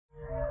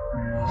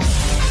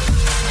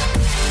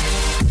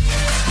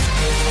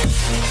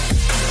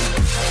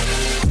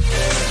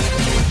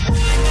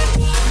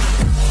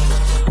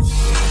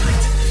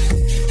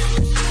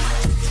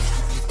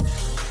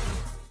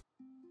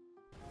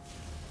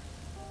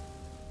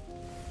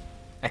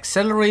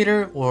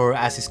Accelerator, or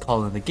as he's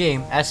called in the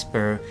game,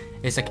 Esper,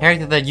 is a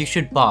character that you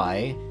should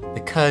buy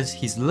because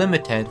he's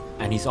limited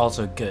and he's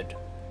also good.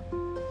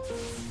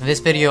 In this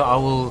video I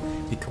will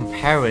be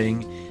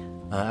comparing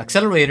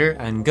Accelerator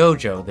and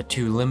Gojo, the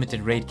two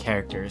limited raid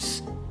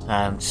characters,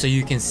 so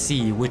you can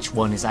see which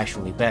one is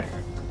actually better.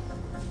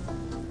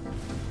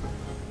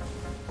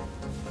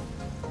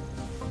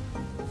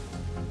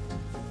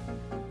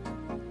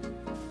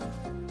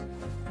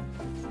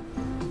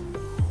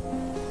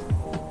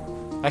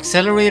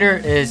 Accelerator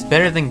is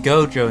better than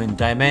Gojo in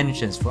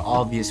dimensions for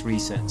obvious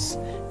reasons.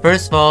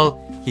 First of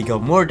all, he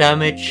got more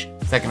damage,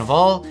 second of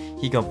all,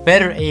 he got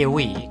better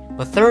AoE,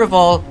 but third of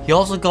all, he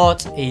also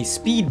got a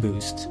speed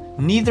boost.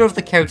 Neither of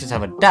the characters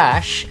have a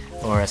dash,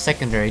 or a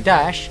secondary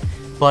dash,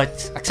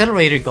 but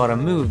Accelerator got a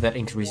move that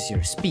increases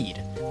your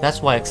speed.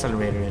 That's why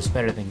Accelerator is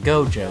better than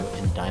Gojo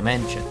in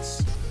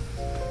dimensions.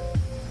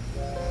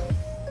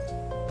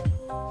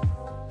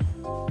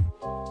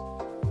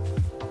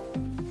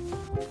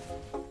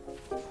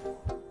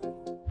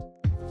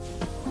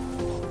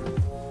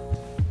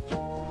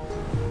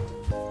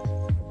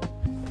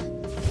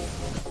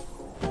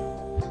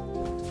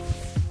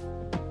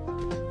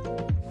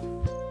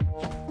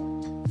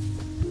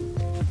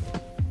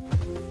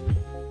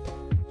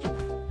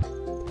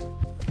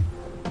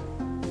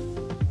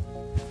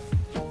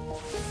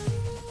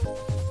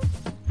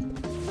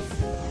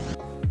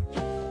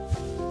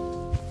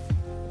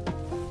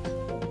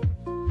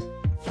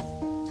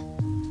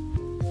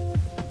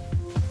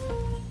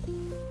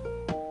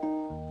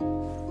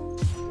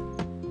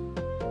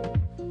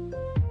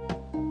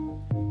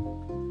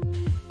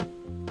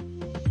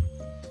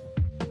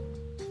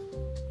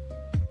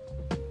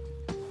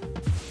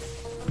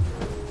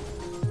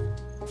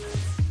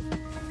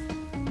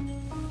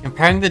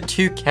 Comparing the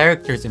two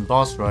characters in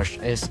Boss Rush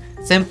is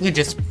simply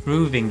just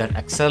proving that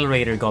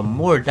Accelerator got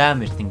more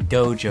damage than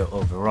Gojo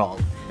overall.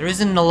 There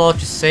isn't a lot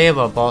to say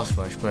about Boss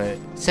Rush, but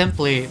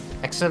simply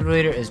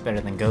Accelerator is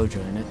better than Gojo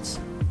in it.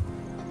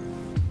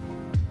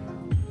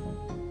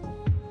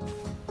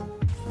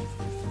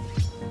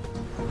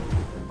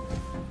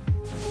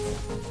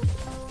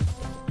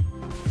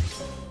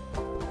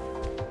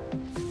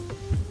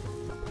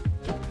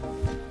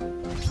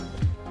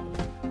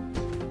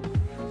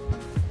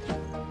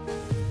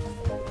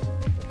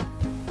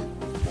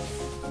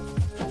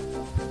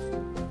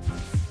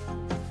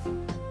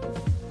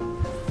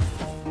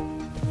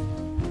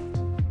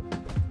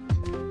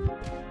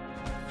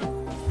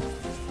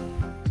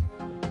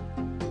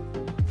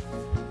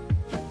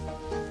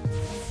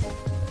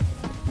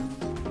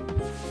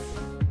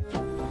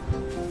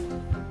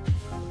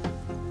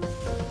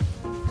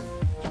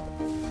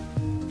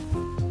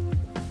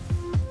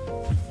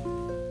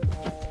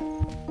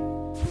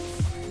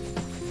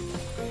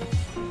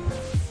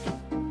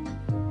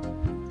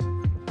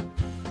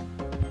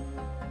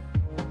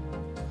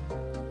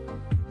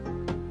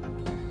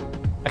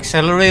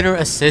 Accelerator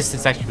assist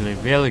is actually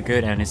really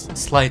good and is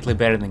slightly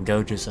better than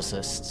Gojo's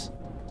assists.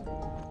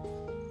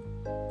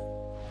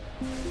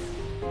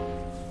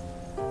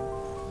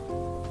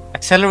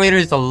 Accelerator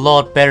is a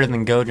lot better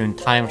than Gojo in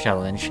Time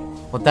Challenge,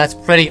 but that's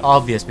pretty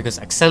obvious because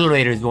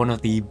Accelerator is one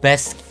of the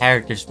best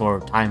characters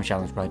for Time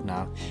Challenge right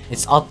now.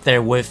 It's up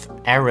there with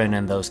Eren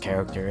and those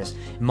characters.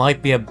 It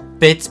might be a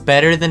bit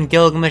better than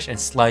Gilgamesh and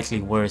slightly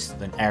worse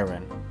than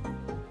Eren.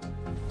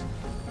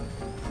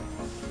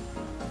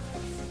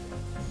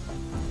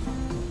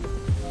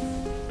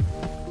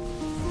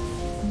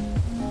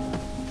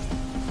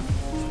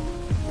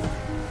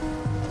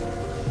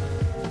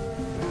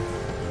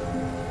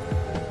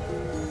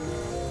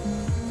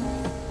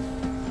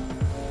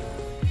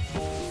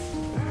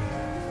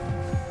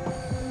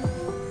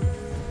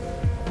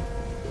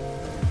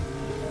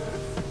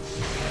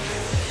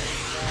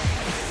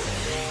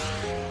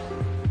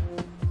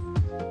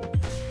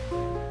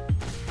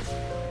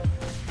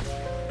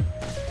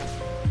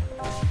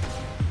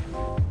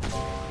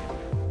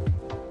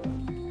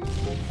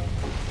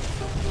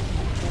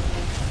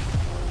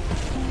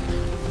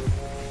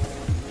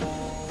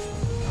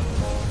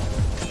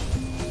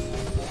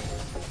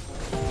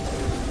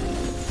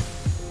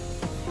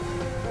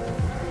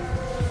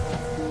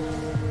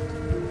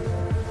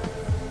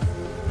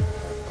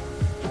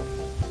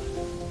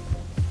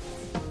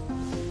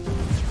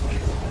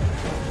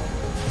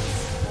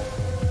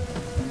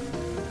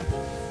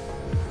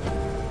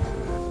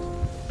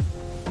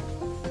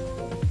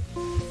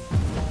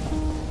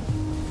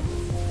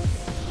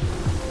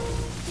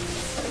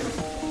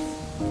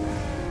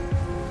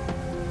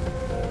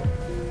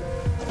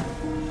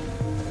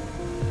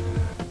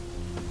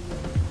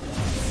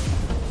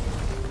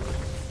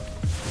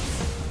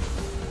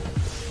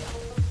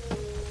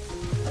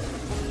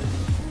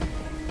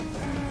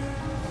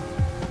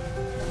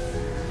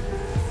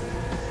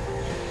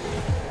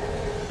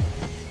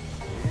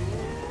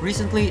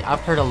 Recently,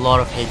 I've heard a lot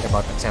of hate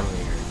about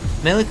Accelerator,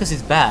 mainly because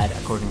he's bad,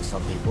 according to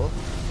some people,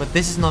 but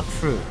this is not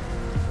true.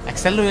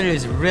 Accelerator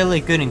is really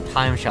good in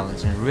Time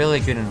Challenge and really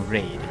good in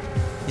Raid.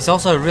 He's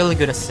also a really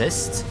good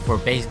assist for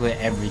basically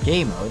every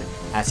game mode,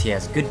 as he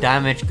has good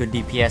damage, good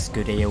DPS,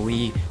 good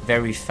AoE,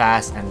 very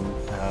fast and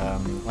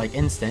like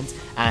instant,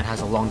 and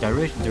has a long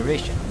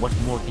duration. What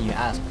more can you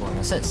ask for an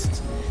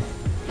assist?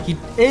 He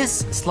is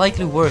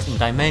slightly worse in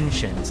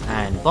Dimensions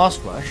and Boss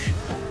Rush,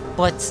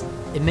 but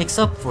it makes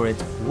up for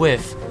it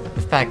with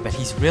the fact that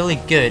he's really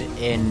good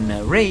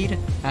in Raid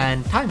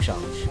and Time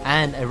Challenge,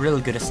 and a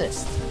really good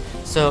assist.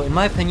 So in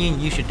my opinion,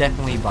 you should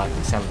definitely buy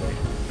Accelerator.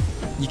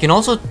 You can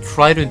also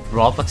try to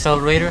drop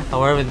Accelerator,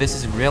 however this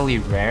is really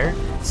rare.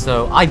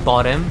 So I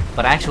bought him,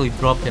 but I actually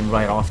dropped him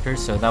right after,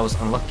 so that was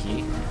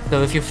unlucky.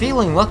 So if you're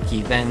feeling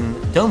lucky, then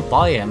don't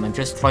buy him and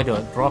just try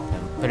to drop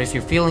him. But if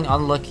you're feeling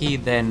unlucky,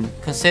 then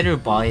consider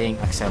buying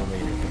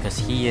Accelerator, because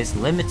he is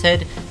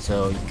limited,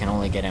 so you can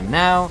only get him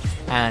now,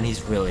 and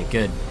he's really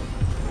good.